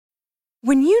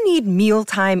When you need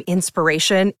mealtime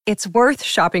inspiration, it's worth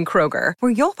shopping Kroger,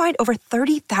 where you'll find over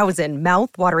 30,000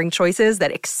 mouth-watering choices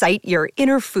that excite your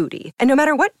inner foodie. And no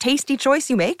matter what tasty choice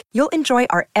you make, you'll enjoy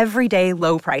our everyday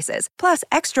low prices, plus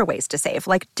extra ways to save,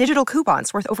 like digital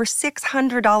coupons worth over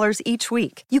 $600 each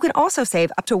week. You can also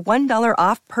save up to $1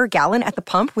 off per gallon at the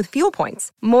pump with fuel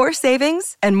points. More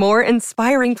savings and more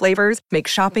inspiring flavors make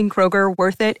shopping Kroger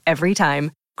worth it every time.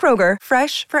 Kroger,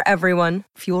 fresh for everyone.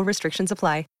 Fuel restrictions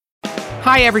apply.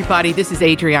 Hi, everybody. This is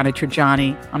Adriana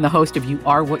Trajani. I'm the host of You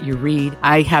Are What You Read.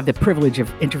 I have the privilege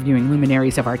of interviewing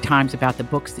luminaries of our times about the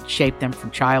books that shaped them from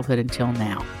childhood until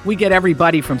now. We get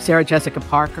everybody from Sarah Jessica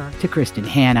Parker to Kristen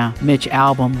Hanna, Mitch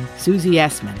Albom, Susie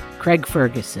Essman, Craig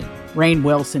Ferguson, Rainn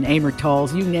Wilson, Amor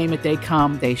Tolls, you name it, they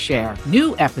come, they share.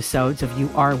 New episodes of You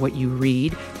Are What You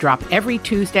Read drop every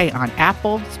Tuesday on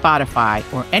Apple, Spotify,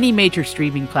 or any major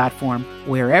streaming platform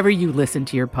wherever you listen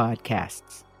to your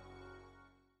podcasts.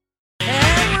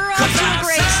 Off to a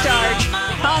great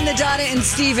start on the Donna and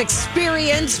Steve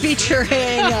Experience, featuring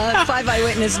 5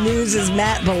 Eyewitness News'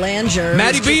 Matt Belanger.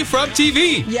 Maddie B from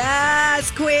TV.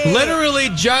 Yes, queen. Literally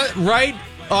just right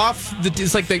off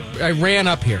it's like I ran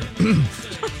up here.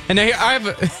 And I'm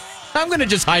going to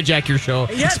just hijack your show.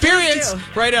 Yes, Experience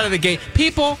right out of the gate.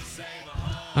 People,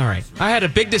 all right, I had a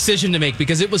big decision to make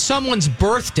because it was someone's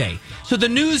birthday. So the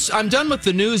news, I'm done with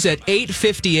the news at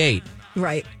 8:58.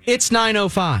 Right. It's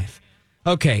 9:05.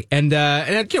 Okay, and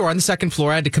we're on the second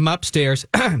floor. I had to come upstairs,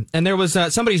 and there was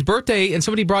somebody's birthday, and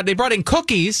they brought in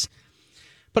cookies.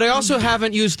 But I also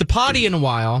haven't used the potty in a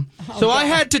while, so I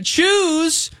had to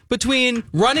choose between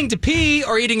running to pee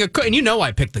or eating a cookie. And you know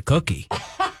I picked the cookie.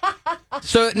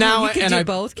 So now, you can do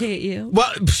both, can't you?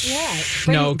 Well,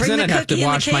 no, because then I'd have to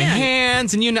wash my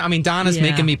hands, and Donna's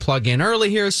making me plug in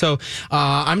early here, so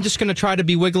I'm just going to try to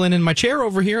be wiggling in my chair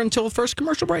over here until the first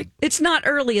commercial break. It's not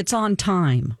early; it's on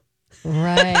time.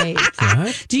 Right.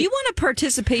 What? Do you want a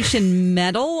participation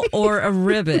medal or a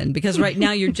ribbon? Because right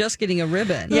now you're just getting a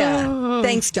ribbon. Yeah.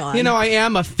 Thanks, Dawn. I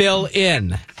am a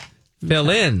fill-in.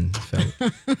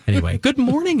 Anyway, good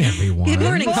morning, everyone. Good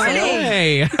morning.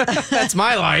 Hey, that's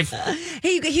my life.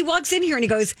 He walks in here and he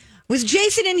goes, was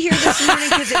Jason in here this morning?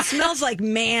 Because it smells like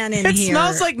man in here. It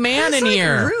smells like man in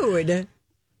here. Rude.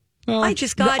 Well, I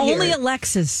just got here. Only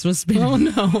Alexis was being. Oh,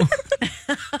 no.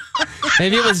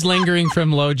 Maybe it was lingering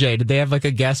from Low J. Did they have like a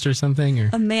guest or something?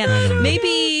 Or a man.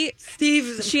 Maybe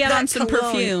Steve. She had on some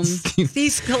perfume.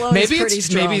 Steve's cologne is pretty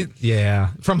strong.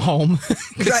 From home.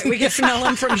 Right, we can smell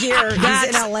him from here. He's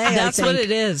in LA. That's what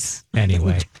it is.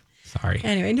 Anyway, sorry.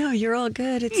 Anyway, no, you're all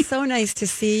good. It's so nice to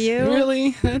see you.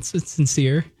 Really? That's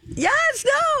sincere. Yes,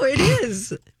 no, it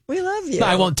is. We love you. No,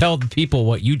 I won't tell the people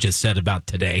what you just said about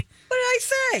today. What did I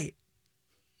say?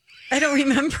 I don't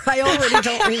remember. I already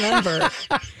don't remember.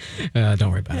 Don't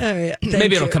worry about it. All right,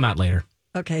 Maybe it'll come out later.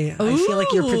 Okay, I feel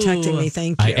like you're protecting me.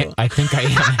 Thank you. I think I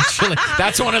am, actually.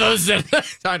 That's one of those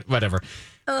whatever.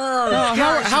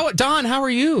 Dawn, how are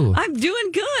you? I'm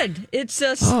doing good. It's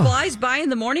flies by in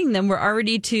the morning. Then we're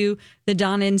already to the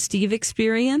Donna and Steve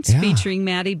Experience featuring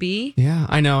Maddie B. Yeah,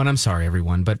 I know, and I'm sorry,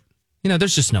 everyone, but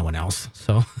there's just no one else.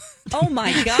 So. Oh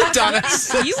my God, Donna,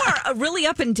 you are really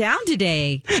up and down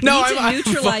today. No, you need to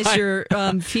neutralize your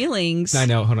feelings. I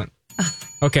know. Hold on.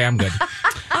 Okay, I'm good.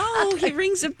 Oh, he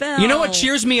rings a bell. You know what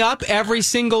cheers me up every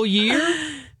single year?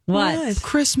 What?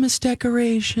 Christmas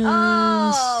decorations.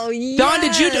 Oh, yes. Dawn,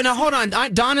 did you? No, hold on.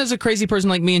 Dawn is a crazy person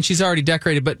like me, and she's already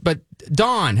decorated. But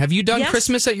Dawn, have you done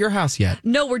Christmas at your house yet?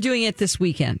 No, we're doing it this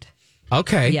weekend.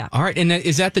 Okay. Yeah. All right. And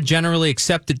is that the generally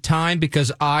accepted time?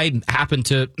 Because I happened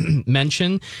to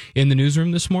mention in the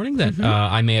newsroom this morning that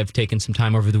I may have taken some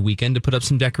time over the weekend to put up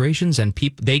some decorations, and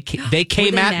people they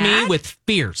came at me with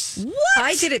fierce. What?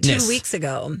 I did it 2 weeks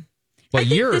ago. Well, I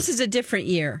think this is a different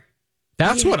year.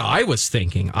 That's what I was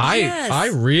thinking.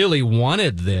 I really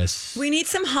wanted this. We need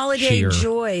some holiday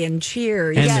joy and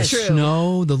cheer. And the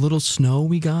snow, the little snow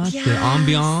we got, the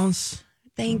ambiance.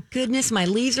 Thank goodness my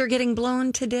leaves are getting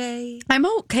blown today. I'm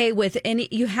okay with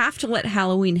you have to let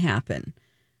Halloween happen.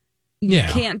 You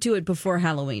can't do it before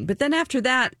Halloween. But then after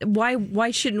that,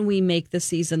 why shouldn't we make the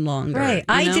season longer? Right.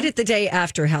 I did it the day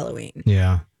after Halloween.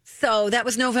 Yeah. So that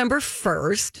was November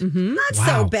 1st. Mm-hmm. Not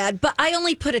so bad, but I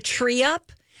only put a tree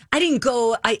up. I didn't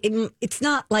go. It's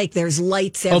not like there's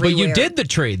lights everywhere. Oh, but you did the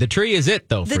tree. The tree is it,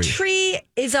 though, for you. The tree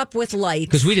is up with lights.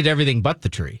 Because we did everything but the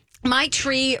tree. My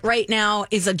tree right now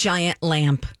is a giant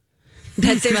lamp.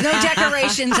 There's no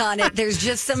decorations on it. There's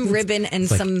just some ribbon and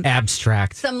Like some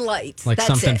abstract, some lights. like That's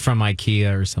something it. from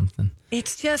IKEA or something.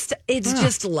 It's just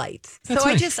lights. So That's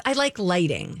nice. I like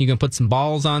lighting. You gonna put some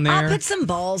balls on there? I'll put some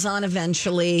balls on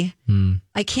eventually.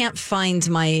 I can't find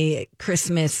my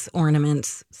Christmas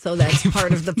ornaments, so that's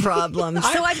part of the problem.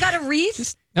 So I've got a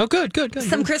wreath, Oh, good.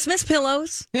 some Christmas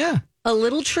pillows, Yeah. a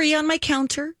little tree on my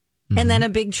counter, and then a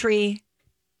big tree.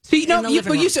 See, in the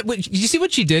living room. did you see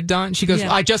what she did, Dawn? She goes,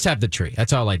 Yeah. I just have the tree.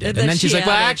 That's all I did. And And then then she's she like,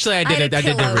 well, added- actually, I did I it. I had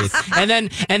did the pillows.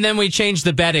 wreath. And then we changed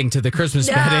the bedding to the Christmas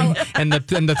bedding and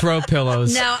the throw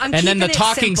pillows. No, I'm and then the keeping it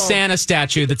talking simple. Santa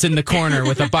statue that's in the corner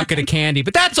with a bucket of candy.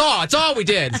 But that's all. It's all we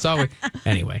did.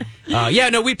 Anyway.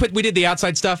 We did the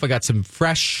outside stuff. I got some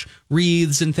fresh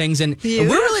wreaths and things. And we're really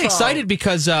Beautiful. excited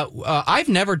because I've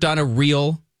never done a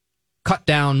real cut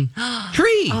down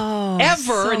tree ever.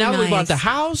 so And now that we bought nice. the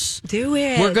house, Do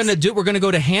it. we're gonna go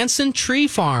to Hanson Tree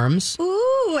Farms.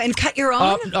 Ooh, and cut your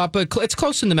own. It's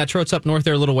close in the metro. It's up north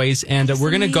there a little ways, and we're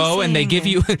gonna go. And they give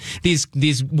you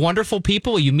these wonderful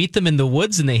people. You meet them in the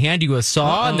woods, and they hand you a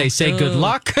saw, and they say good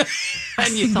luck.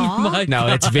 And no,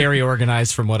 it's very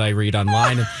organized from what I read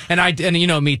online, and you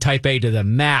know me, type A to the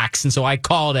max, and so I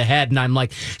called ahead, and I'm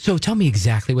like, so tell me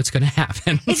exactly what's gonna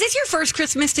happen. Is this your first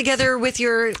Christmas together with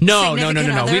your No.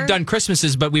 significant other? We've done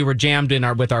Christmases, but we were jammed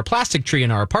with our plastic tree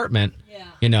in our apartment. Yeah.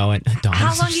 You know, and Dawn,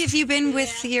 How long have you been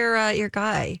with your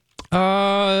guy?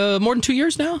 more than 2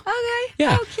 years now. Okay.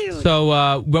 Yeah. Oh, cute.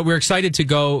 So, but we're excited to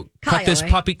go cut Kyle, this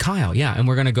right? puppy, Kyle. Yeah, and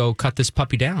we're gonna go cut this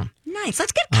puppy down. Nice.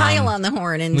 Let's get Kyle on the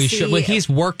horn and We see. should. Well, he's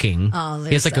working. Oh,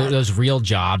 he has like there's that. those real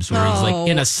jobs where he's like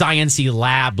in a sciencey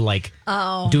lab, like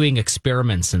doing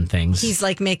experiments and things. He's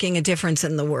like making a difference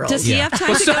in the world. Does he have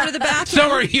time to go to the bathroom?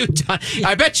 So are you.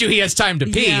 I bet you he has time to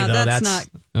pee. Yeah, though that's that's not-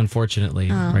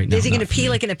 unfortunately right now. Is he going not to for pee me.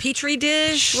 like in a petri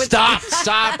dish? Stop!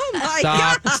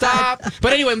 my Stop!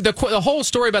 But anyway, the whole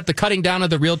story about the cutting down of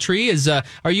the real tree is: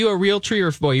 are you a real tree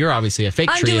or boy? You're obviously a fake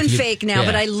I'm tree. doing if you- fake now, yeah.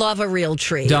 but I love a real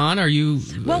tree. Don, are you?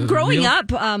 Well, growing real?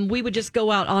 up, we would just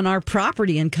go out on our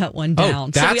property and cut one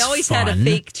down. So we that's always had a fun.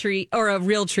 fake tree or a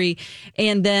real tree.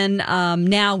 And then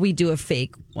now we do a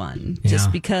fake one just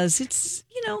Yeah. because it's,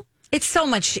 It's so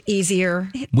much easier.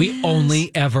 We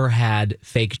only ever had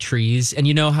fake trees, and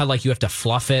you know how like you have to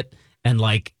fluff it and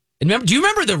like. Remember, do you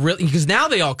remember the real? Because now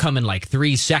they all come in like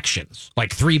 3 sections,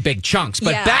 like 3 big chunks.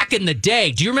 But Yeah. back in the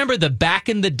day, do you remember the back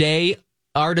in the day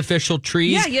artificial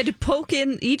trees? yeah, you had to poke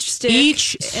in each stick.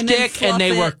 Each and then stick, and fluff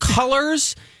they it. were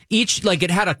colors. Each like it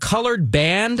had a colored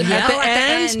band at the at the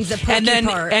end, end, the pokey and then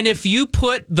part. and if you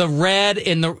put the red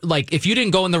in the like if you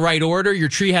didn't go in the right order, your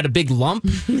tree had a big lump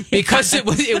because it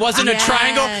wasn't a Yes.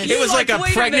 triangle. It was like a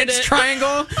Wait a pregnant minute.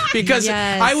 triangle because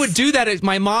Yes. I would do that. As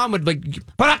my mom would like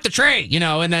put up the tree,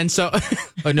 and then so.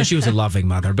 Oh no, she was a loving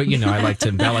mother, but I like to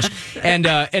embellish. And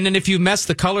then if you mess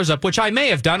the colors up, which I may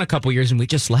have done a couple years, and we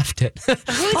just left it.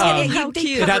 How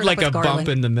cute. It had like a bump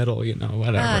in the middle,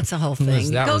 whatever. That's a whole It was-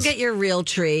 thing. that Go was- get your real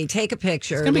tree. Take a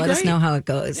picture. gonna be Let us great. know how it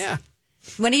goes. Yeah.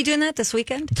 When are you doing that? This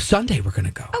weekend? Sunday we're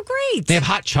gonna go. Oh, great. They have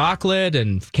hot chocolate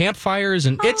and campfires,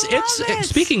 and it's love it.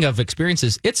 speaking of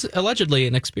experiences, it's allegedly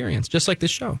an experience, just like this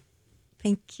show.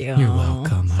 Thank you. You're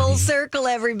welcome, Full honey. circle,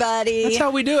 everybody. That's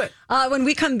how we do it. When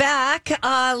we come back,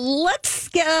 let's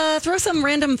throw some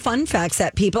random fun facts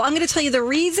at people. I'm going to tell you the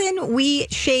reason we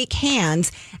shake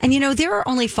hands. And, there are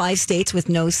only 5 states with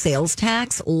no sales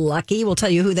tax. Lucky. We'll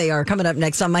tell you who they are coming up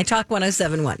next on My Talk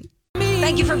 1071.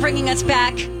 Thank you for bringing us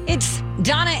back. It's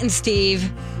Donna and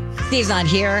Steve. Steve's not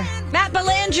here. Matt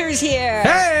Belanger's here.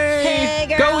 Hey,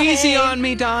 girl, go easy hey. on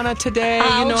me, Donna. Today,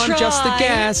 I'll I'm just the try.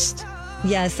 guest.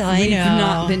 Yes, I We've know.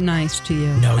 not been nice to you.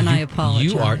 No, and I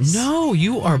apologize.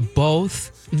 You are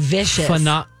both Vicious.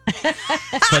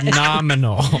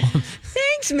 phenomenal.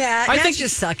 Thanks, Matt. Matt's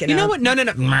just sucking You know up. what?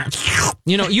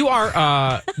 No. You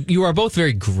are both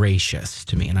very gracious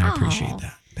to me, and I appreciate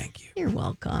that. Thank you. You're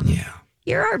welcome. Yeah.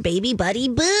 You're our baby buddy,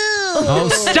 boo. Oh,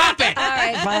 stop it! All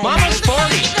right, fine. Mama's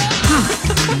 40.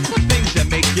 Things that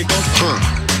make you go,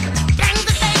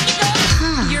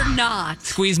 You're not.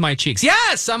 Squeeze my cheeks.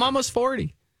 Yes, I'm almost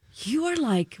 40. You are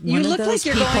like one You of look those like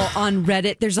you're people going- on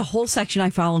Reddit. There's a whole section I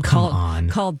follow on.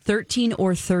 called 13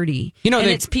 or 30. You know, and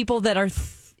they- it's people that are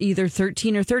either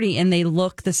 13 or 30 and they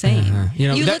look the same.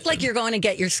 You that- look like you're going to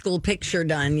get your school picture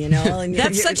done, and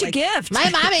That's you're such a like, gift. My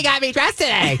mommy got me dressed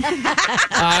today.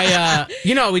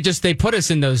 they put us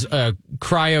in those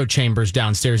cryo chambers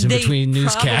downstairs in They between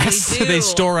newscasts. probably do. They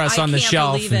store us on the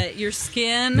shelf. I can't believe it. Your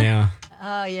skin. Yeah.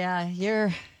 Oh yeah,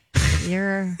 you're.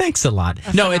 Thanks a lot.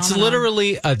 No, it's phenomenon.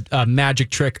 literally a magic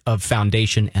trick of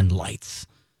foundation and lights.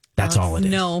 That's all it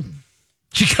is. No.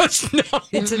 She goes, no.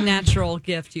 It's a natural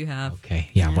gift you have. Okay.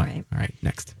 Yeah. All right. All right.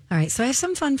 Next. All right. So I have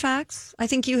some fun facts. I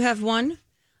think you have one.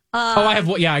 I have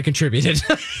one. Yeah, I contributed.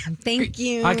 Thank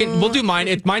you. We'll do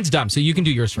mine. Mine's dumb, so you can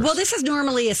do yours first. Well, this is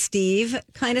normally a Steve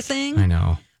kind of thing. I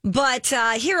know. But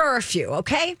here are a few,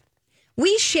 okay?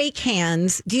 We shake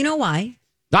hands. Do you know why?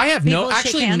 I have People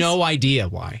shake hands? no idea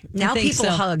why. Now think people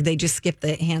so. hug. They just skip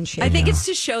the handshake. I think it's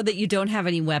to show that you don't have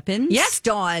any weapons. Yes,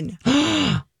 Dawn.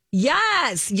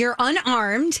 Yes, you're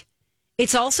unarmed.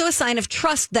 It's also a sign of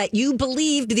trust that you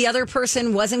believed the other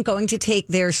person wasn't going to take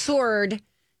their sword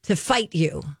to fight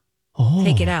you.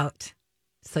 Take it out.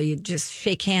 So you just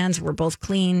shake hands. We're both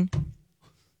clean. Isn't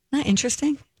that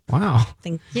interesting? Wow.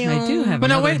 Thank you. I do have But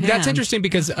no, another wait, that's hand. interesting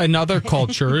because in other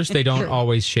cultures, they don't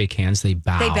always shake hands. They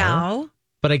bow. They bow.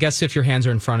 But I guess if your hands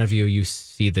are in front of you, you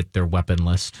see that they're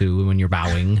weaponless too when you're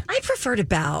bowing. I prefer to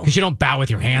bow. Because you don't bow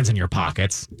with your hands in your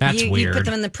pockets. That's you weird. You put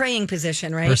them in the praying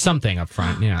position, right? Or something up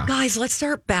front, yeah. Guys, let's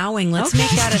start bowing. Let's make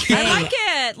that a thing. I like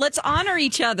it. Let's honor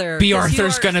each other. B. 'Cause you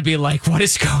Arthur's are- going to be like, what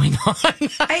is going on?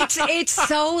 It's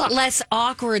so less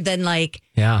awkward than like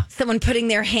Yeah. someone putting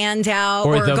their hand out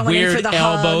Or or the going in weird for the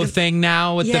elbow hug, thing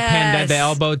now with Yes. the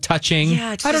elbow touching.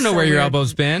 Yeah, it's I don't just know so where your weird.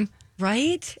 elbow's been.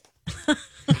 right?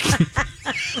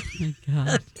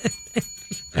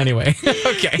 Anyway,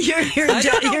 okay. Your I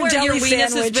don't know where jelly your weenus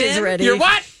has sandwich is been. ready. You're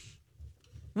what?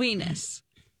 Weenus.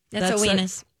 That's a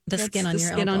weenus. The skin on the your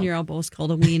skin elbow. on your elbow is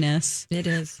called a weenus. It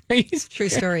is. Are you- True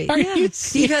story. Are you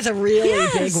Steve has a really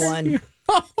big one.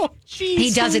 Oh, jeez.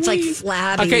 He does. It's like Louise.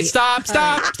 flabby. Okay, stop.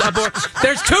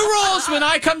 There's 2 rules when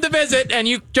I come to visit, and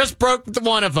you just broke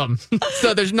one of them.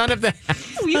 So there's none of that.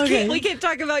 We can't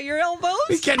talk about your elbows.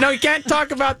 You can't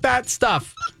talk about that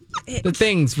stuff. The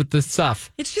things with the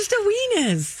stuff. It's just a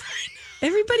weenus.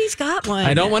 Everybody's got one.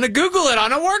 I don't want to Google it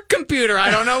on a work computer.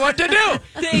 I don't know what to do.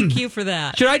 Thank you for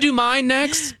that. Should I do mine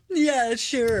next? Yeah,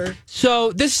 sure.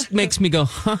 So this makes me go,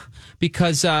 huh?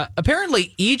 Because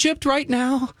apparently Egypt right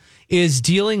now is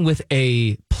dealing with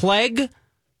a plague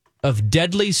of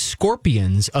deadly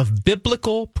scorpions of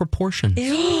biblical proportions.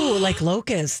 Ew, like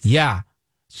locusts. Yeah.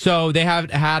 So they have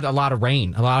had a lot of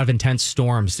rain, a lot of intense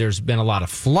storms. There's been a lot of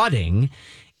flooding,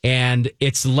 and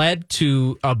it's led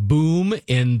to a boom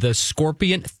in the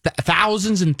scorpion,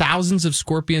 thousands and thousands of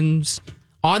scorpions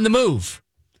on the move.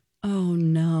 Oh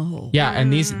no. Yeah,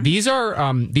 and these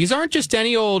aren't just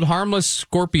any old harmless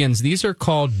scorpions. These are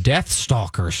called death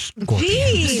stalker scorpions.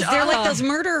 Jeez, they're like those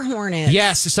murder hornets.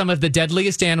 Yes, some of the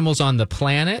deadliest animals on the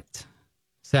planet.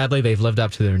 Sadly, they've lived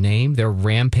up to their name. They're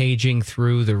rampaging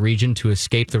through the region to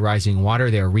escape the rising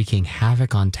water. They're wreaking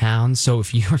havoc on towns. So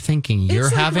if you're thinking you're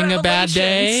like having a bad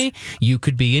day, you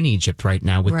could be in Egypt right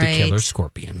now with the Right. killer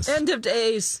scorpions. End of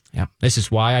days. Yeah, this is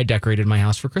why I decorated my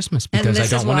house for Christmas, because I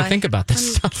this don't is want to why think about this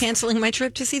I'm stuff. canceling my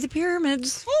trip to see the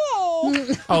pyramids.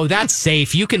 Oh, that's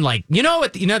safe. You can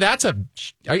that's a.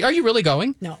 Are you really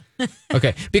going? No.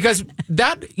 Okay, because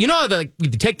you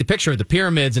take the picture of the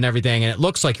pyramids and everything, and it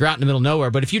looks like you're out in the middle of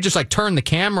nowhere. But if you just like turn the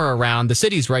camera around, the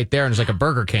city's right there, and there's like a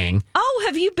Burger King. Oh,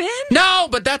 have you been? No,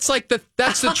 but that's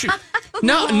the truth.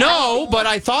 No, but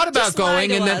I thought about Just lie going,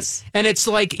 to and then us. and it's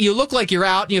like you look like you're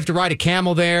out, and you have to ride a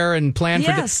camel there and plan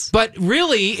Yes. for. But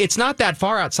really, it's not that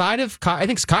far outside of. I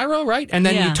think it's Cairo, right? And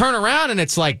then Yeah. you turn around, and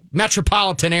it's like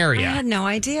metropolitan area. I had no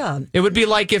idea. It would be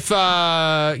like if,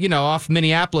 off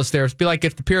Minneapolis there, it'd be like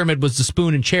if the pyramid was the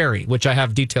Spoon and Cherry, which I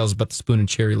have details about the Spoon and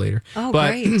Cherry later. Oh,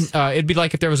 but, great. it'd be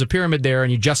like if there was a pyramid there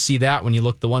and you just see that when you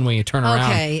look the one way you turn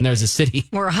around Okay. and there's a city.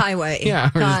 Or a highway. Yeah.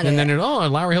 Got and it. then,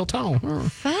 Lowry Hill Tunnel. Oh.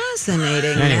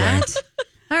 Fascinating, Anyway. Matt.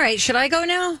 All right, should I go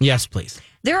now? Yes, please.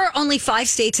 There are only 5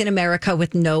 states in America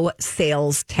with no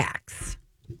sales tax.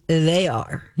 They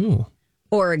are Ooh.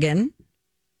 Oregon,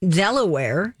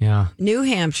 Delaware, Yeah. New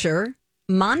Hampshire,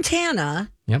 Montana,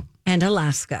 Yep. and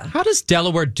Alaska. How does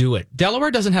Delaware do it?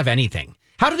 Delaware doesn't have anything.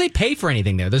 How do they pay for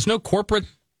anything there? There's no corporate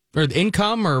or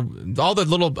income, or all the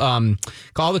little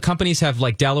all the companies have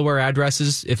like Delaware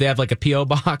addresses. If they have like a PO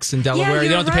box in Delaware, they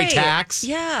you're don't have to pay right. tax.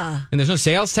 Yeah. And there's no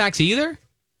sales tax either.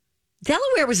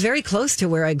 Delaware was very close to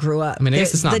where I grew up. I mean, I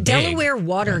guess it's not the big. Delaware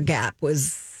water gap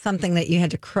was something that you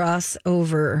had to cross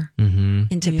over into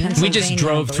Pennsylvania. We just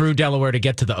drove I believe. through Delaware to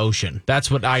get to the ocean. That's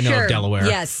what I know Sure. of Delaware.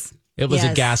 Yes. It was a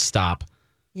Yes. gas stop.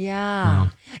 Yeah.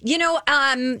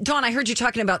 Dawn, I heard you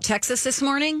talking about Texas this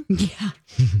morning. Yeah.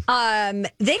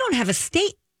 They don't have a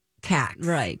state tax.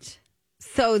 Right.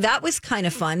 So that was kind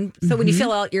of fun. So when you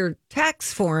fill out your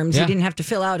tax forms, Yeah. you didn't have to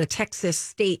fill out a Texas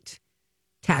state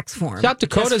tax form. South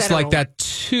Just Dakota's federal. like that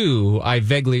too.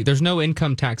 There's no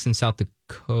income tax in South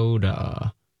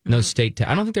Dakota. No state tax.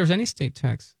 I don't think there was any state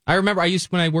tax. I remember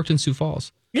when I worked in Sioux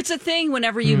Falls. It's a thing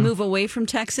whenever you move away from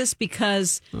Texas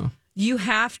because you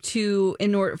have to,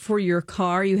 in order for your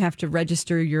car, you have to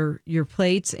register your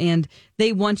plates, and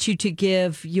they want you to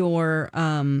give your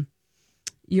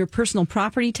personal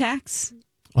property tax.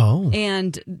 Oh.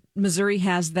 And Missouri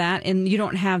has that, and you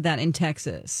don't have that in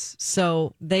Texas.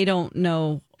 So they don't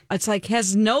know. It's like,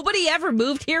 has nobody ever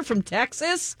moved here from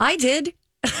Texas? I did.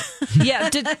 Yeah,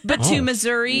 but to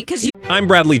Missouri? I'm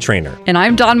Bradley Trainer. And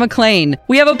I'm Don McClain.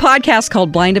 We have a podcast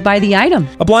called Blinded by the Item.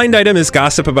 A blind item is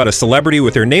gossip about a celebrity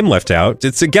with their name left out.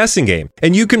 It's a guessing game,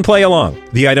 and you can play along.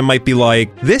 The item might be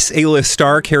like, this A-list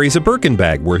star carries a Birkin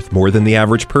bag worth more than the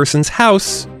average person's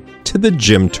house to the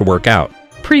gym to work out.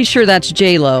 Pretty sure that's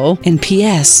J-Lo. And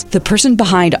P.S. the person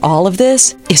behind all of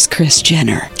this is Kris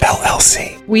Jenner,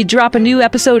 LLC. We drop a new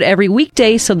episode every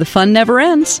weekday so the fun never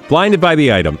ends. Blinded by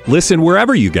the Item. Listen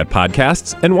wherever you get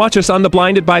podcasts and watch us on the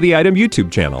Blinded by the Item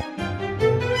YouTube channel.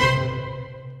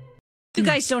 You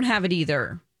guys don't have it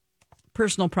either.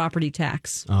 Personal property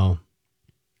tax. Oh.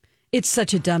 It's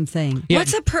such a dumb thing. Yeah.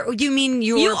 What's you mean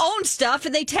You own stuff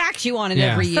and they tax you on it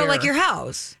every year. So like your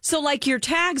house. So like your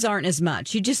tags aren't as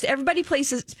much. Everybody pays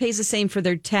the same for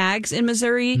their tags in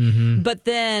Missouri, but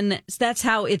then that's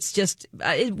how it's just,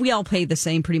 we all pay the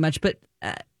same pretty much, but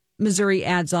Missouri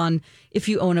adds on if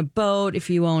you own a boat, if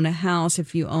you own a house,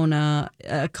 if you own a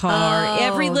car,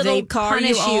 every little they car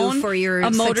you punish own, for your a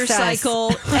success.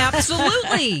 motorcycle.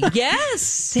 Absolutely.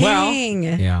 Yes. Dang.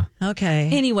 Yeah. Okay.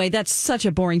 Anyway, that's such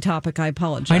a boring topic. I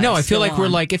apologize. I know. I feel Go like we're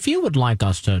on. like, if you would like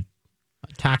us to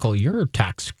tackle your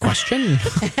tax question,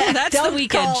 That's the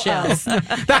weekend call show. us.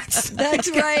 that's That's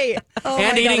right. Oh and my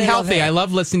God, eating I love healthy. it. I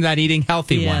love listening to that eating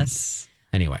healthy one. Yes.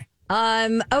 Anyway.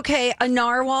 Okay, a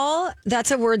narwhal.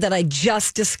 That's a word that I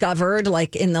just discovered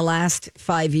like in the last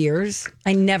 5 years.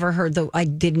 I never heard I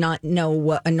did not know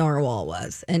what a narwhal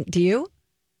was. And do you?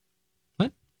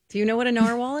 What? Do you know what a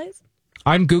narwhal is?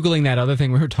 I'm Googling that other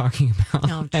thing we were talking about.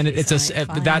 Oh, and geez, it's all right,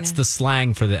 fine. that's the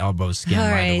slang for the elbow skin, All by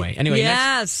the right. way. Anyway,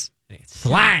 Yes. it's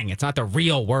slang. It's not the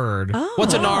real word. Oh.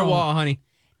 What's a narwhal, honey?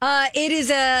 It is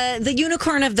the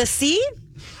unicorn of the sea.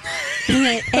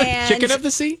 And Chicken of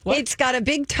the sea? What? It's got a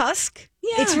big tusk.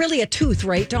 Yeah. It's really a tooth,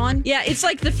 right, Dawn? Yeah, it's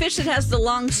like the fish that has the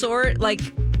long sword, like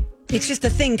It's just a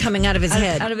thing coming out of his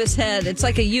head. out of his head. It's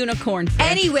like a unicorn fish.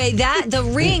 Anyway, the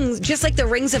rings, just like the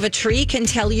rings of a tree can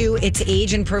tell you its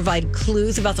age and provide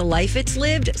clues about the life it's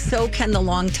lived, so can the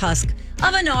long tusk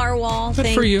of a narwhal.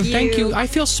 Good for you. Thank you. I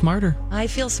feel smarter. I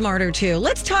feel smarter too.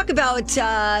 Let's talk about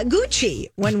Gucci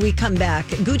when we come back.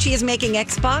 Gucci is making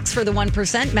Xbox for the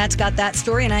 1%. Matt's got that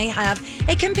story, and I have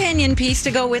a companion piece to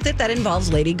go with it that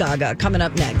involves Lady Gaga coming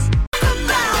up next.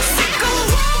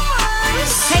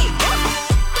 Hey,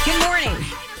 good morning.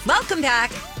 Welcome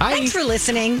back. Hi. Thanks for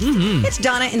listening. It's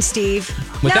Donna and Steve.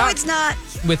 No, Without- it's not.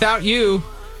 Without you,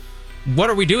 what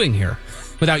are we doing here?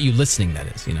 Without you listening, that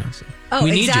is, So. Oh,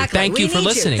 we need exactly. you. Thank We you for need you.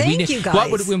 listening. Thank you, guys.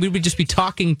 What would we would just be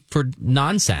talking for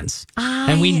nonsense,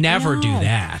 and we never do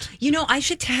that. You know, I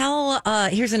should tell.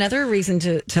 Here's another reason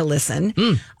to listen.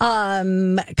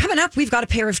 Coming up, we've got a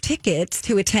pair of tickets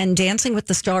to attend Dancing with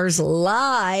the Stars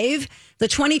Live, the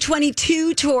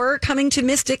 2022 tour, coming to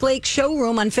Mystic Lake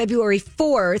Showroom on February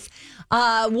 4th.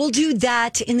 We'll do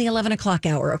that in the 11 o'clock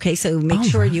hour. Okay, so make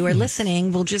sure you are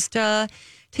listening. We'll just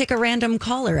take a random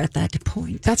caller at that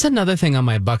point. That's another thing on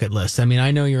my bucket list. I mean,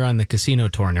 I know you're on the casino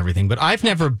tour and everything, but I've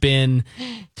never been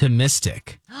to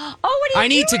Mystic. Oh, what are you I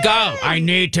need to doing? go. I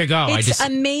need to go. It's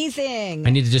amazing.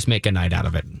 I need to just make a night out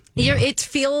of it.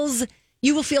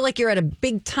 You will feel like you're at a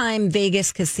big time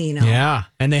Vegas casino. Yeah,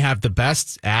 and they have the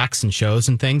best acts and shows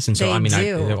and things, and so They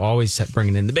do. they're always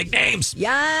bringing in the big names.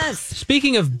 Yes.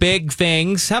 Speaking of big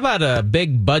things, how about a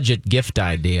big budget gift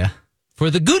idea for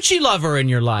the Gucci lover in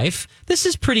your life? This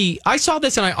is pretty. I saw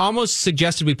this and I almost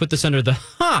suggested we put this under the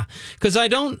because I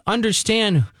don't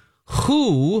understand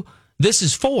who this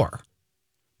is for.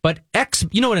 But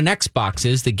you know what an Xbox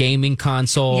is? The gaming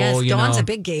console. Yes, Dawn's know. a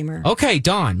big gamer. Okay,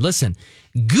 Dawn, listen.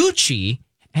 Gucci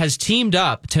has teamed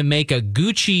up to make a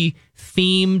Gucci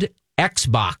themed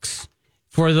Xbox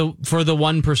for the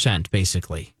 1%,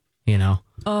 basically.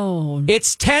 Oh,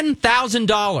 It's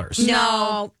 $10,000.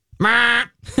 No.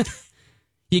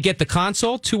 You get the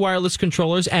console, 2 wireless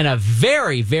controllers, and a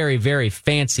very, very, very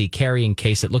fancy carrying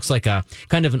case. It looks like a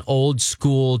kind of an old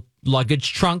school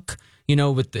luggage trunk.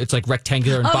 It's like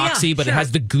rectangular and boxy, but it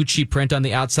has the Gucci print on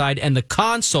the outside. And the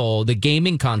console, the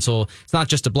gaming console, it's not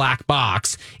just a black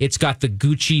box. It's got the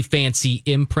Gucci fancy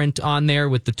imprint on there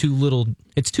with the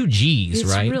it's 2 G's, it's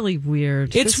right? really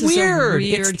weird. It's This is a weird.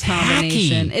 weird It's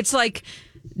combination. tacky. It's like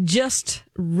just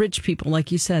rich people,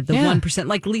 like you said, the Yeah. 1%.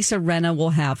 Like Lisa Rinna will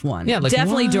have one. Yeah, like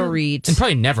definitely what? Dorit. And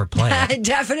probably never play it.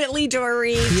 Definitely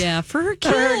Dorit. Yeah, for her For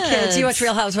kids. her kids. You watch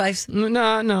Real Housewives?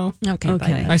 No. Okay.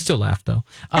 Okay. I still laugh though.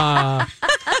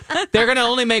 They're going to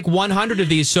only make 100 of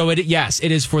these, so it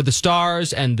is for the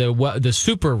stars and the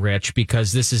super rich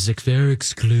because this is very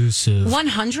exclusive.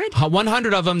 100?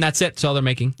 100 of them. That's it. That's all they're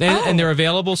making, and they're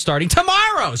available starting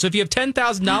tomorrow. So if you have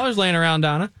 $10,000 laying around,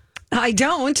 Donna, I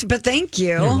don't, but thank you.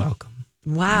 you're welcome.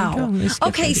 Wow. There you go. Nice gift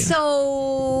Okay, idea.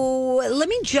 so let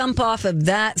me jump off of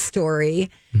that story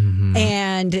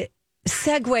and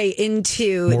segue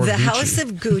into More the Gucci. House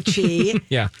of Gucci,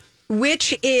 Yeah.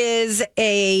 which is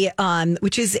a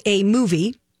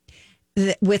movie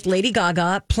with Lady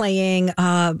Gaga playing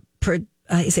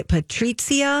is it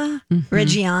Patrizia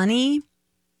Reggiani,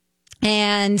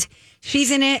 and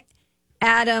she's in it.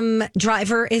 Adam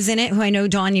Driver is in it, who I know,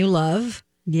 Dawn, you love.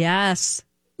 Yes.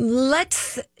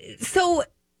 So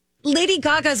Lady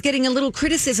Gaga's getting a little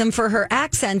criticism for her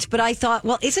accent, but I thought,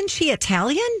 well, isn't she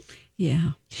Italian?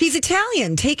 Yeah. She's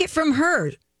Italian. Take it from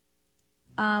her.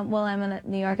 Well, I'm a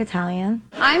New York Italian.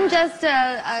 I'm just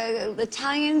a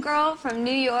Italian girl from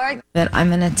New York. That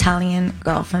I'm an Italian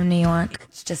girl from New York.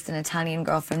 It's just an Italian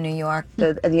girl from New York.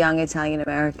 A young Italian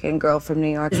American girl from New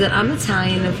York. Is that I'm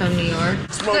Italian and from New York?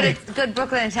 Good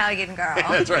Brooklyn Italian girl.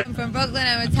 That's right. I'm from Brooklyn.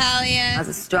 I'm Italian. I was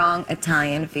a strong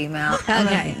Italian female.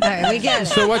 Okay. All right. We get it.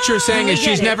 So what you're saying is get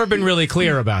she's it. never been really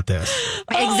clear about this.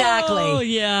 Exactly. Oh,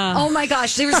 yeah. Oh my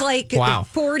gosh, there's like Wow.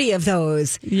 40 of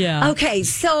those. Yeah. Okay,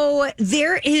 so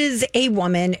there is a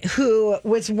woman who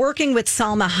was working with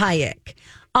Salma Hayek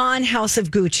on House of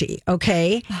Gucci,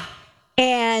 okay?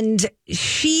 And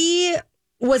she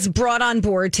was brought on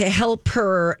board to help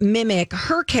her mimic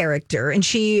her character, and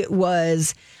she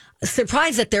was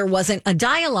surprised that there wasn't a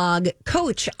dialogue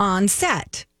coach on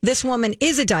set. This woman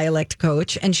is a dialect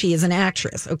coach, and she is an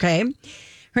actress, okay?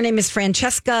 Her name is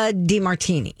Francesca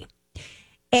DiMartini.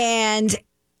 And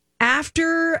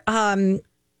after Salma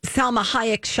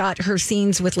Hayek shot her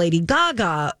scenes with Lady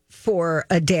Gaga for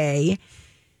a day,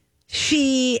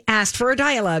 she asked for a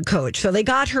dialogue coach. So they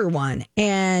got her one.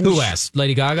 And Who asked?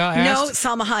 Lady Gaga asked?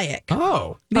 No, Salma Hayek.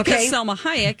 Oh. Because Okay. Selma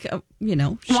Hayek,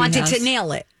 she Wanted has- to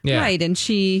nail it. Yeah. Right, and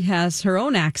she has her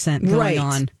own accent going Right.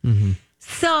 on.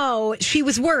 So she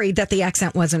was worried that the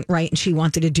accent wasn't right and she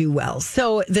wanted to do well.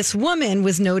 So this woman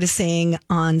was noticing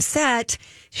on set,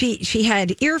 she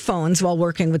had earphones while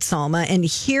working with Salma and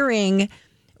hearing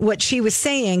what she was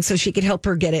saying so she could help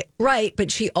her get it right.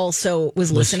 But she also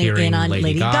was listening in hearing on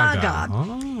Lady Gaga.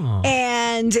 Oh.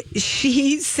 And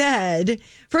she said,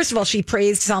 first of all, she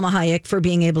praised Salma Hayek for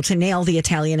being able to nail the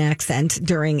Italian accent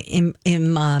during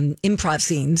improv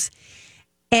scenes.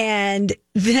 And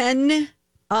then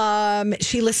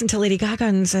she listened to Lady Gaga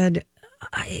and said,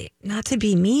 not to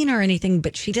be mean or anything,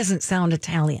 but she doesn't sound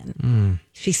Italian.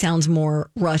 She sounds more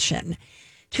Russian.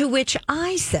 To which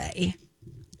I say,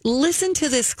 listen to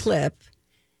this clip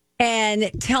and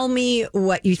tell me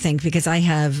what you think, because I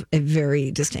have a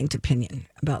very distinct opinion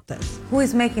about this. Who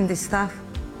is making this stuff?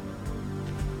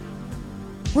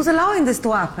 Who's allowing this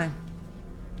to happen?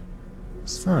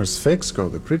 As far as fakes go,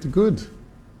 they're pretty good.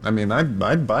 I mean, I'd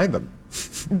buy them.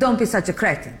 Don't be such a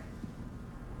cretin.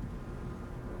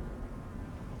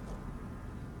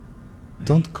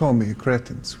 Don't call me a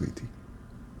cretin, sweetie.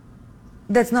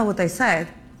 That's not what I said.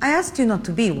 I asked you not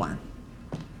to be one.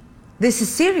 This is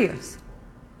serious.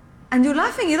 And you're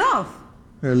laughing it off.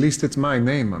 At least it's my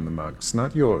name on the mugs,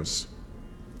 not yours.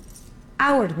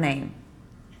 Our name,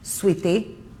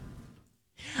 sweetie.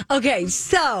 Okay,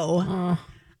 so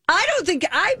I don't think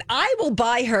I will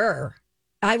buy her.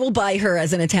 I will buy her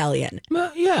as an Italian.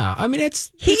 Well, yeah. I mean,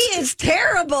 He is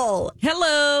terrible.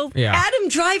 Hello. Yeah. Adam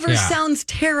Driver Yeah. sounds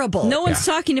terrible. No one's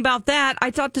talking about that. I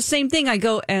thought the same thing. I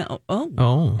go,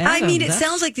 Oh. I Adam, mean, it that's-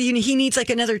 sounds like he needs like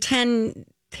another 10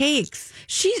 takes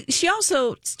She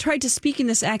also tried to speak in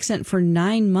this accent for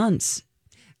 9 months.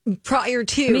 prior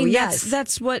to. I mean, yes.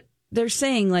 that's what they're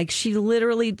saying. Like she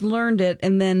literally learned it,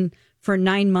 and then for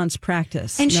 9 months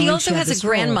practice. And she knowing also had has this a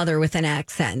role. grandmother with an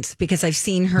accent, because I've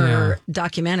seen her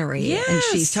documentary and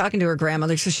she's talking to her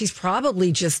grandmother. So she's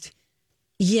probably just,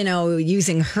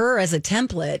 using her as a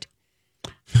template.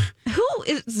 Who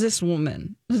is this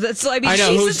woman? That's I mean, I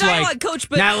know, she's who's a dialogue like, coach,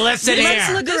 but "Now listen Let's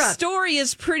here." look her this up. story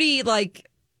is pretty like.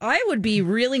 I would be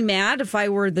really mad if I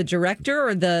were the director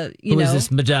or the, Who is this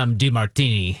Madame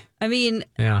DiMartini? I mean,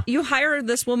 Yeah. you hire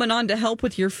this woman on to help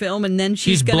with your film, and then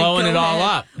she's gonna blowing go it all ahead.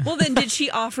 up. Well, then did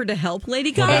she offer to help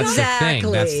Lady Well, Gaga? that's the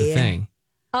thing. That's the thing.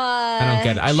 I don't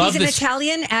get it. I love She's an this.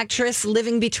 Italian actress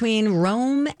living between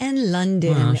Rome and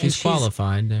London. Well, and she's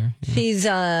qualified there. Yeah. She's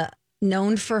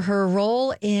known for her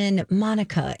role in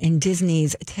Monica in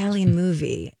Disney's Italian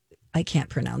movie. I can't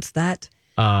pronounce that.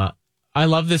 I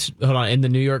love this. Hold on. In the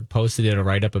New York Post, they did a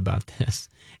write-up about this.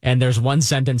 And there's one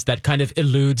sentence that kind of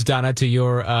alludes, Donna, to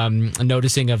your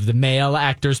noticing of the male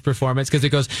actor's performance, because it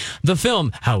goes, the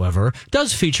film, however,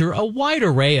 does feature a wide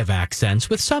array of accents,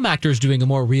 with some actors doing a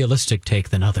more realistic take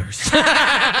than others. So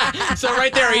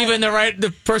right there, even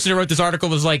the person who wrote this article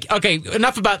was like, okay,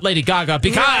 enough about Lady Gaga,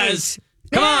 because... Right.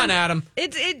 Come on, Adam.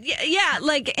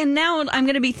 And now I'm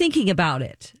going to be thinking about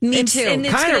it. Me too. And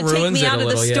it's going to take me out of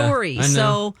the story. Yeah,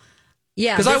 so,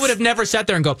 yeah. Because I would have never sat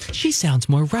there and go, she sounds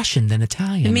more Russian than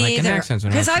Italian. Me either.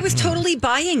 Because I was totally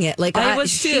buying it. Like I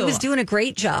was too. She was doing a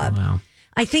great job. Oh, wow.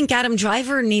 I think Adam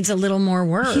Driver needs a little more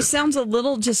work. He sounds a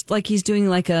little just like he's doing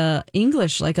like a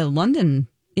English, like a London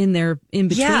in there in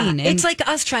between. Yeah, and it's like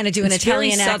us trying to do an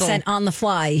Italian accent on the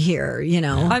fly here, you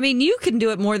know. I mean, you can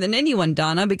do it more than anyone,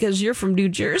 Donna, because you're from New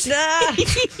Jersey.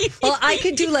 Well, I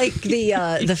could do like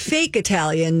the fake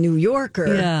Italian New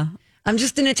Yorker. Yeah. I'm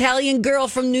just an Italian girl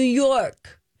from New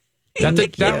York.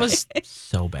 That was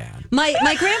so bad.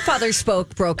 My grandfather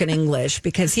spoke broken English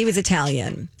because he was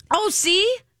Italian. Oh,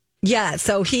 see? Yeah,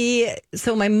 so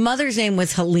my mother's name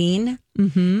was Helene,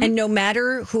 and no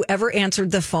matter whoever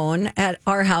answered the phone at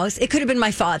our house, it could have been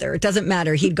my father. It doesn't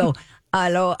matter. He'd go,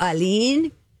 "Hello,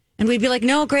 Aline," and we'd be like,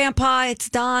 "No, Grandpa, it's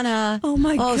Donna." Oh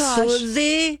my gosh,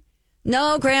 Susie.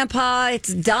 No, Grandpa,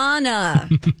 it's Donna.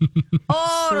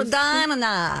 Oh,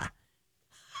 Donna.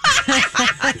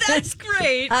 That's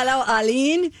great. Hello,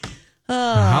 Aline. The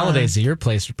holidays at your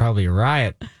place were probably a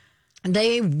riot.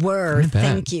 They were.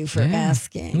 Thank you for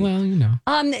asking. Well, you know.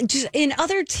 Just in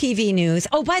other TV news.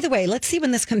 Oh, by the way, let's see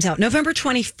when this comes out. November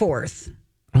 24th.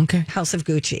 Okay. House of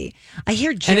Gucci. I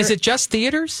hear. And is it just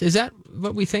theaters? Is that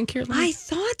what we think here? I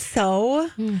thought so.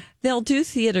 They'll do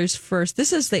theaters first.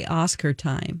 This is the Oscar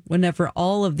time. Whenever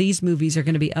all of these movies are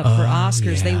going to be up for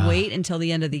Oscars, they wait until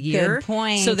the end of the year. Good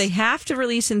point. So they have to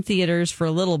release in theaters for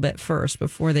a little bit first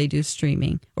before they do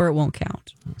streaming, or it won't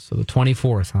count. So the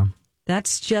 24th, huh?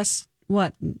 That's just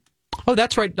what. Oh,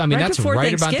 that's right. I mean, Right that's before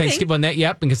right about Thanksgiving.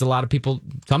 Yep, because a lot of people,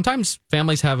 sometimes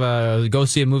families have a go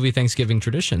see a movie Thanksgiving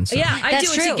tradition. So. Yeah, I That's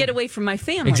do it true. to get away from my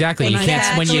family. Exactly. When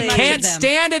You can't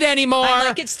stand it anymore. I'm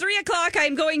like, it's 3:00.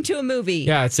 I'm going to a movie.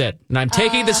 Yeah, that's it. And I'm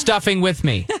taking the stuffing with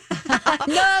me.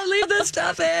 No, leave the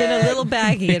stuff in a little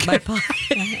baggie in my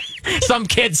pocket. Some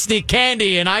kids sneak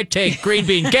candy, and I take green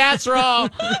bean casserole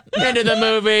into the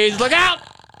movies. Look out!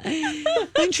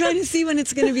 I'm trying to see when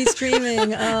it's going to be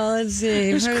streaming. Oh, let's see.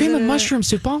 There's cream and mushroom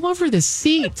soup all over the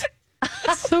seat.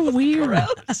 It's so weird.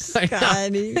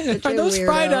 God, Are those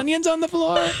fried onions on the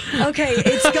floor? Okay,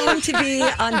 it's going to be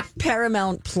on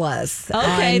Paramount Plus.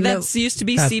 Okay, that's used to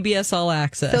be CBS All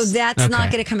Access. So that's not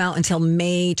going to come out until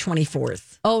May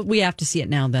 24th. Oh, we have to see it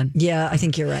now then. Yeah, I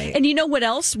think you're right. And you know what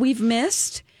else we've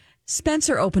missed?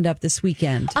 Spencer opened up this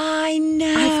weekend. I know.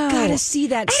 I've got to see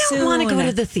that soon. I don't want to go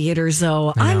to the theaters,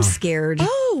 though. I'm scared.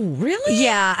 Oh, really?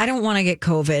 Yeah, I don't want to get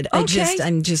COVID. Okay.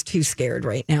 I'm just too scared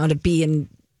right now to be in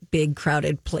big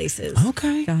crowded places.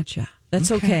 Okay. Gotcha.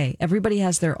 That's okay. Everybody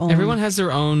has their own. Everyone has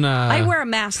their own I wear a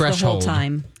mask the whole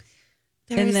time.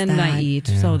 There's and then that. I eat,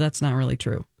 so that's not really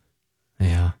true.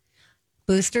 Yeah.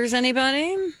 Boosters,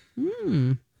 anybody?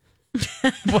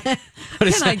 What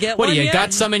is Can I get what one do you yet?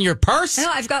 got some in your purse? No,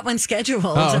 I've got one scheduled.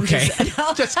 Oh, okay.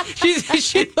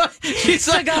 She's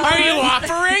like, are you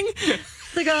offering?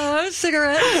 Cigars,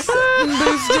 cigarettes,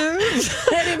 boosters.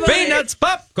 Anybody? Peanuts,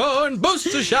 popcorn,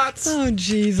 booster shots. Oh,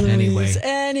 Jesus. Anyway.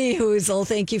 Anyhoozle,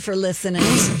 thank you for listening.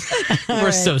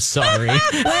 We're so sorry.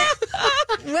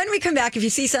 When we come back, if you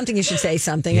see something, you should say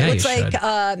something. Yeah, it looks you like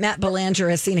should. Matt Belanger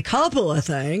has seen a couple of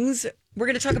things. We're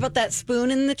going to talk about that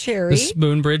spoon and the cherry. The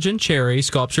Spoon Bridge and Cherry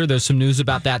sculpture. There's some news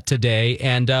about that today.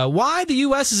 And why the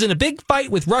U.S. is in a big fight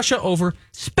with Russia over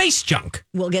space junk.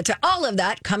 We'll get to all of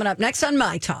that coming up next on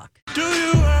My Talk. Do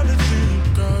you ever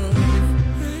think of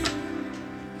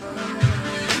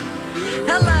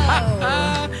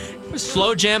Hello. We're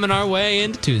slow jamming our way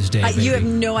into Tuesday. You have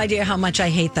baby. no idea how much I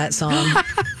hate that song.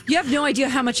 You have no idea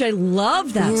how much I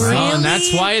love that Really? song. Well, and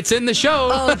that's why it's in the show.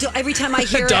 Oh, every time I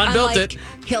hear Don it, I'm built like, it.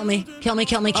 kill me, kill me,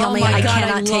 kill me, kill Oh me. my I God,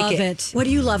 cannot I take love it. it. What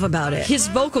do you love about it? His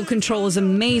vocal control is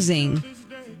amazing.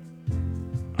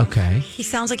 Okay. He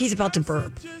sounds like he's about to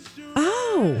burp.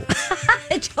 Oh,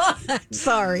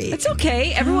 Sorry. it's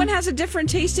okay. Everyone has a different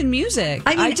taste in music.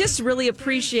 I mean- I just really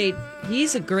appreciate.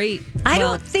 He's a great. I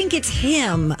don't think it's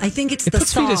him. I think it's It the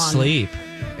puts song. me to sleep.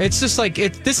 It's just like,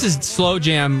 this is slow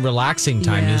jam, relaxing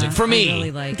time music for me. I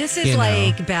really like This is You know.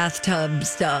 like bathtub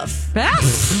stuff.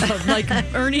 bath, like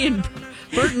Ernie and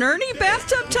Bert and Ernie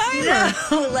bathtub time?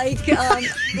 No,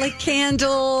 like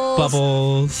candles,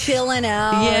 Bubbles, chilling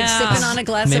out, sipping on a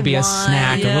glass maybe of a wine.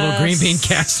 snack, a little green bean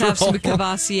casserole. Have some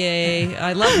Cavassier.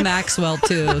 I love Maxwell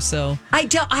too. So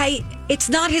It's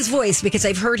not his voice because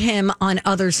I've heard him on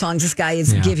other songs. This guy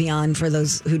is Giveon for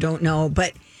those who don't know,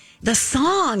 but the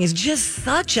song is just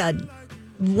such a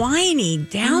whiny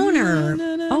downer.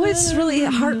 Oh, it's really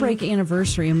a heartbreak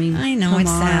anniversary. I mean, I know, it's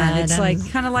sad. It's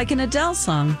like kind of like an Adele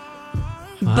song,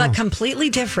 but completely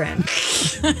different.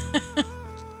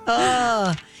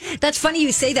 That's funny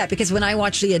you say that because when I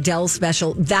watched the Adele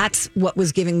special, that's what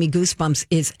was giving me goosebumps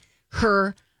is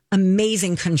her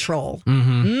amazing control.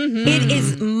 It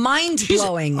is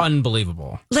mind-blowing.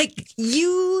 Unbelievable. Like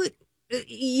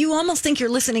you almost think you're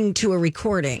listening to a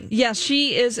recording. Yes,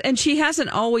 she is. And she hasn't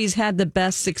always had the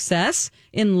best success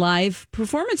in live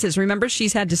performances. Remember,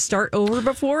 she's had to start over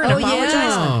before and apologize.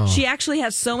 Yeah. She actually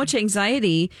has so much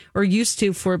anxiety or used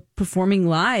to for performing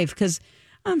live because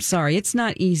I'm sorry, it's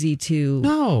not easy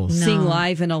to sing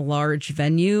live in a large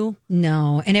venue.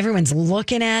 No. And everyone's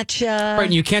looking at you. Right.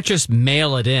 And you can't just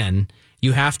mail it in.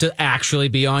 You have to actually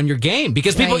be on your game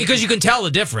because you can tell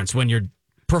the difference when you're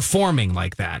performing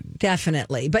like that.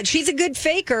 Definitely. But she's a good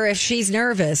faker if she's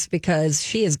nervous because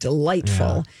she is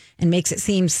delightful and makes it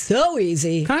seem so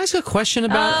easy. Can I ask a question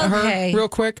about her real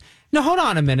quick? No, hold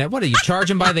on a minute. What are you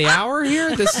charging by the hour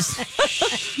here? This is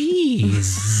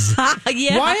jeez.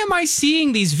 Why am I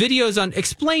seeing these videos on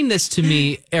explain this to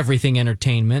me, Everything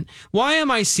Entertainment? Why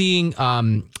am I seeing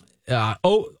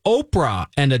Oprah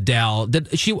and Adele?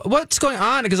 What's going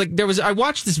on? Because I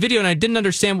watched this video and I didn't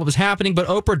understand what was happening, but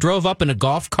Oprah drove up in a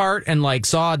golf cart and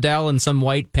saw Adele in some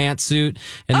white pantsuit.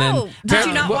 And then did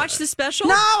you not watch the special?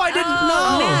 No, I didn't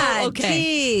know. Matt, Okay.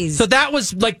 geez. So that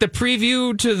was like the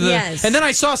preview to the. Yes. And then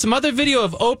I saw some other video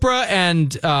of Oprah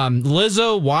and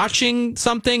Lizzo watching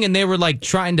something, and they were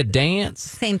trying to dance.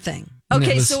 Same thing.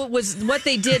 Okay, so it was what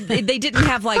they did. They didn't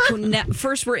have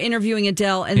first we're interviewing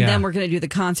Adele and then we're going to do the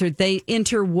concert. They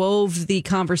interwove the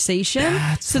conversation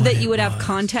so that you would have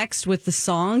context with the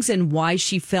songs and why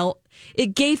she felt.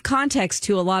 It gave context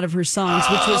to a lot of her songs,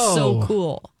 which was so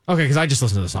cool. Okay, because I just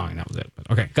listened to the song and that was it.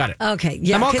 But okay, got it. Okay,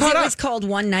 yeah, I'm all because caught it up. was called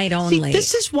One Night Only. See,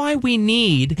 this is why we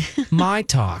need My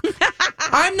Talk.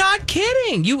 I'm not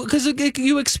kidding. Because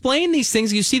you explain these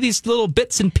things, you see these little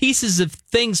bits and pieces of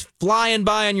things flying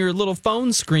by on your little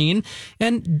phone screen,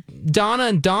 and Donna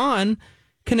and Don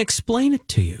can explain it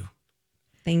to you.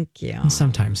 Thank you. And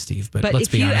sometimes Steve, but let's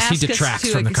if be you honest, he ask us detracts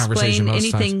to from the conversation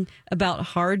explain most anything times. about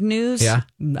hard news, Yeah.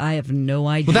 I have no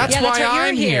idea. Well, that's why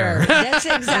I'm here. That's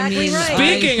exactly right.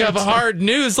 Speaking of hard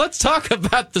news, let's talk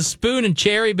about the Spoon and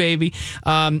Cherry Baby.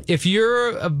 If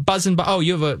you're buzzing by,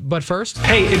 you have a but first.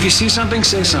 Hey, if you see something,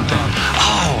 say something.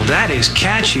 Oh, that is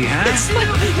catchy, huh?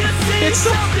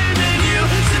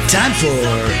 Time for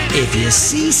If You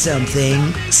See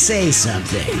Something, Say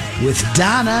Something with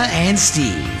Donna and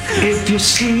Steve. If you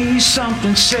see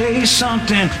something, say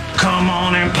something. Come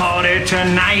on and party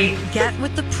tonight. Get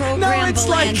with the program, it's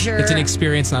Belanger. It's an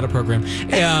experience, not a program.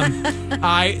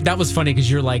 That was funny because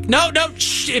you're like, no,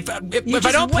 shh, if I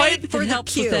don't play it, for it the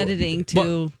helps cue. with editing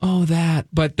too. that.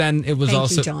 But then it was Thank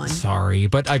also you, Dawn. sorry,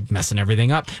 but I'm messing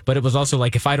everything up. But it was also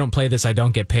like, if I don't play this, I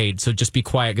don't get paid. So just be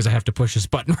quiet because I have to push this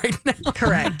button right now.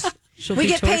 Correct. She'll We be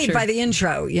get paid tortured. by the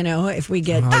intro, if we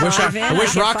get. I wish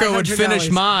I Rocco would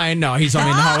finish mine. No, he's on me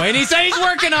in the hallway, and he said he's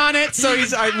working on it. So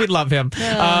we love him.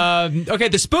 Okay,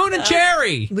 the Spoon and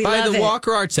Cherry by love the it.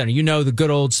 Walker Art Center. You know the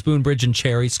good old Spoon Bridge and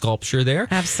Cherry sculpture there.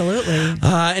 Absolutely.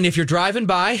 And if you're driving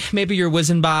by, maybe you're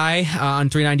whizzing by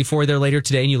on 394 there later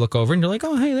today, and you look over and you're like,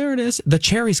 oh, hey, there it is. The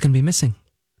cherry's going to be missing.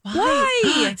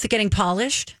 Why? Is it getting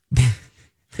polished?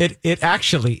 It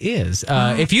actually is.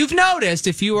 If you've noticed,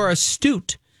 if you are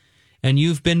astute and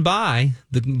you've been by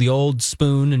the old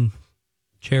Spoon and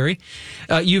Cherry,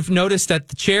 you've noticed that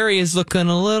the cherry is looking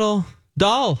a little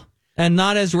dull and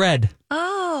not as red.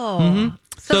 Oh. Mm-hmm.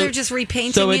 So they're just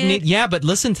repainting it? But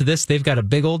listen to this. They've got a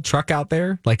big old truck out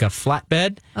there, like a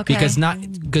flatbed. Okay. Because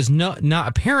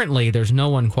apparently there's no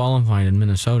one qualified in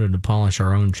Minnesota to polish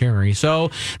our own cherry. So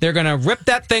they're going to rip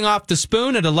that thing off the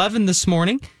Spoon at 11 this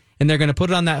morning, and they're going to put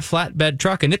it on that flatbed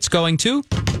truck, and it's going to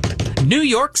not New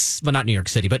York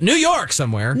City, but New York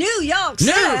somewhere. New York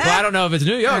City. Well, I don't know if it's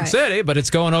New York City, but it's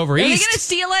going over Are they east. going to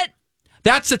steal it?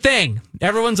 That's the thing.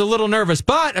 Everyone's a little nervous,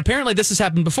 but apparently this has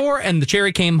happened before, and the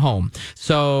cherry came home.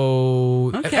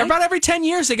 So about every 10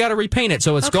 years, they got to repaint it.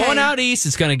 So it's going out east.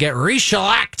 It's going to get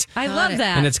re-shellacked. I love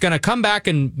that. And it's going to come back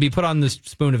and be put on the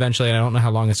Spoon eventually. And I don't know how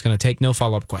long it's going to take. No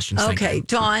follow-up questions. Okay,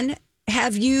 Dawn,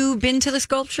 have you been to the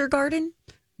sculpture garden?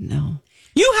 No.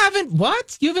 You haven't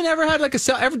what? You haven't ever had like a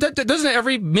doesn't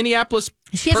every Minneapolis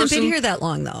She hasn't person, been here that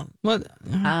long, though. What?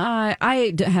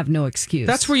 I have no excuse.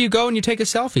 That's where you go and you take a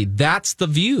selfie. That's the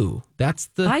view.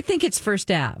 I think it's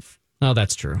First Ave. Oh,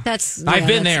 that's true. I've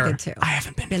been there. good too. I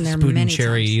haven't been there Spoon many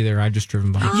Cherry times. either. I've just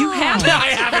driven by. You haven't? I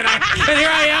haven't. And here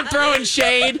I am throwing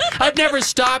shade. I've never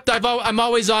stopped. I'm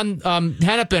always on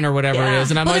Hennepin or whatever it is,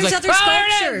 and I'm always there's like, other there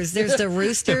it sculptures. is. There's the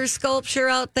rooster sculpture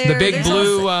out there. The big There's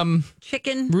blue also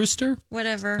chicken rooster.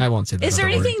 whatever. I won't say that. Is there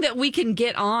other word. anything that we can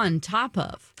get on top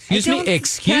of? Excuse me.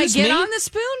 Excuse Can I me. get on the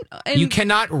spoon? You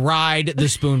cannot ride the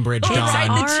Spoon Bridge, Dawn.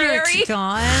 Ride the cherry?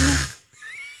 Dawn.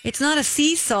 It's not a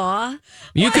seesaw.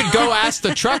 You could go ask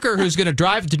the trucker who's going to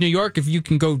drive to New York if you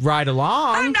can go ride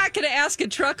along. I'm not going to ask a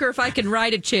trucker if I can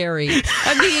ride a cherry.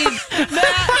 I mean,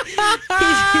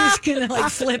 He's going to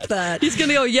flip that. he's going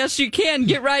to go, yes, you can.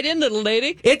 Get right in, little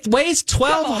lady. It weighs Come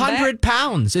on, 1,200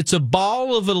 pounds. It's a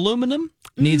ball of aluminum.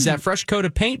 Needs that fresh coat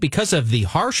of paint because of the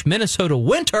harsh Minnesota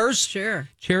winters. Sure.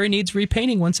 Cherry needs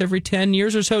repainting once every 10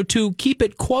 years or so to keep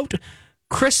it, quote,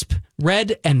 crisp,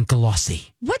 red, and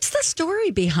glossy. What's the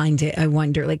story behind it, I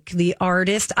wonder? Like the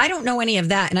artist? I don't know any of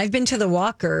that. And I've been to the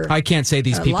Walker. I can't say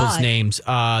these a people's lot. names.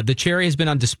 The cherry has been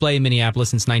on display in Minneapolis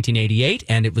since 1988,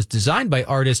 and it was designed by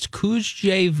artist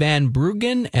Koosje van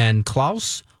Bruggen and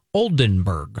Klaus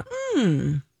Oldenburg.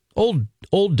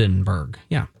 Oldenburg,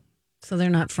 yeah. So they're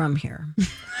not from here.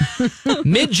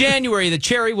 Mid-January, the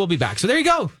cherry will be back. So there you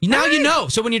go. Now you know.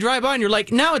 So when you drive by and you're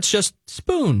like, now it's just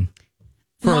Spoon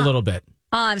for a little bit.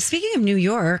 Speaking of New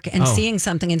York and seeing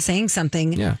something and saying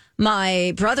something,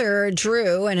 my brother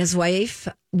Drew and his wife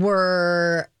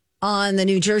were on the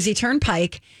New Jersey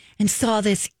Turnpike and saw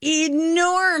this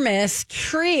enormous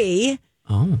tree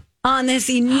on this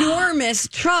enormous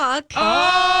truck.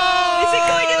 Oh, is it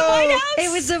going to the White House?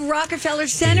 It was the Rockefeller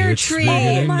Center tree.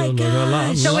 Oh, my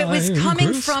gosh. So it was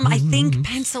coming from, I think,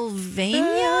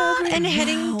 Pennsylvania and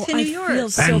heading to New York. I feel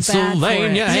so bad for it.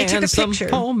 Pennsylvania And they took a and some picture.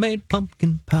 homemade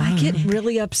pumpkin pie. I get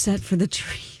really upset for the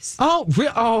trees. I'm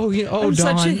I'm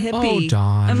such a hippie. Oh,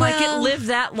 Dawn. I'm like, it lived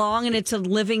that long and it's a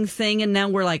living thing, and now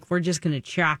we're just going to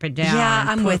chop it down. Yeah, and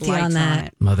I'm put with you on lights that.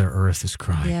 it. Mother Earth is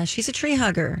crying. Yeah, she's a tree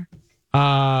hugger.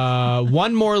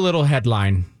 One more little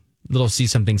headline. Little see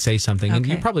something, say something. And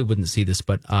Okay. you probably wouldn't see this,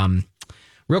 but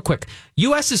real quick.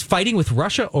 U.S. is fighting with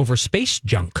Russia over space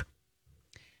junk.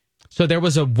 So there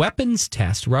was a weapons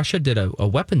test. Russia did a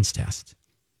weapons test,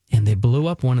 and they blew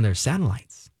up one of their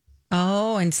satellites.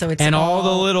 Oh, and so it's And all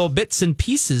the little bits and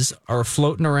pieces are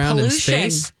floating around Pollution.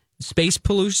 in space. Space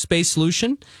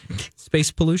pollution.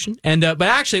 And but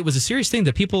actually, it was a serious thing.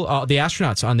 The people, the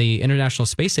astronauts on the International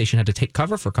Space Station, had to take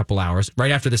cover for a couple hours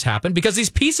right after this happened because these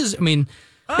pieces, I mean,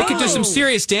 they could do some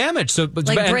serious damage. So,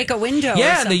 break a window.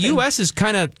 Yeah, or and the something. U.S. is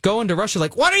kind of going to Russia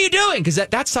like, what are you doing? Because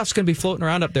that stuff's going to be floating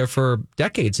around up there for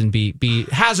decades and be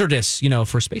hazardous,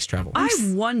 for space travel. I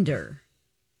wonder,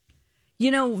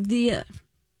 the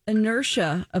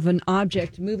inertia of an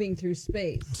object moving through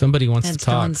space. Somebody wants That's to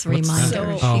talk. Dawn's What's that?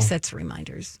 reminder. Oh. She sets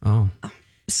reminders. Oh.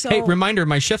 So, Hey, reminder,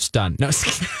 my shift's done. No.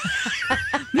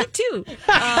 me too.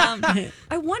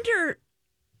 I wonder,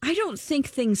 I don't think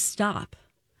things stop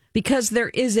because there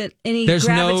isn't any There's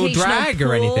no gravitational drag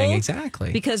or anything. pull,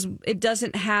 Exactly. because it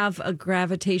doesn't have a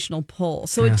gravitational pull.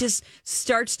 So it just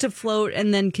starts to float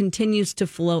and then continues to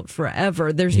float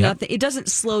forever. There's nothing, it doesn't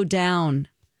slow down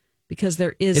because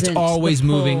there isn't. It's always the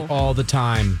pull. moving all the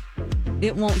time.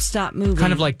 It won't stop moving.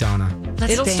 Kind of like Donna.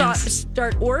 Let's It'll dance.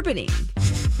 start orbiting.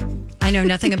 I know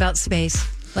nothing about space.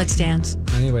 Let's dance.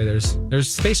 Anyway, there's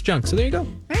space junk. So there you go. All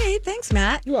right. Thanks,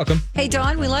 Matt. You're welcome. Hey,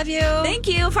 Dawn, we love you. Thank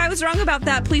you. If I was wrong about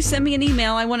that, please send me an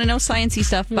email. I want to know sciencey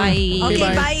stuff. Bye.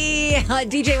 Okay, bye.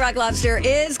 DJ Rock Lobster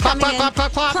is coming in. Clomp, clomp,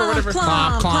 clomp, or whatever.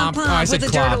 Clomp, Clomp, clomp. Oh, I said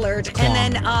with a clomp. dirt alert. Clomp.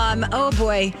 And then, oh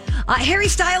boy, Harry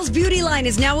Styles' beauty line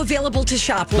is now available to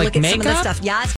shop. We'll Like look at some of the makeup? stuff. Yes.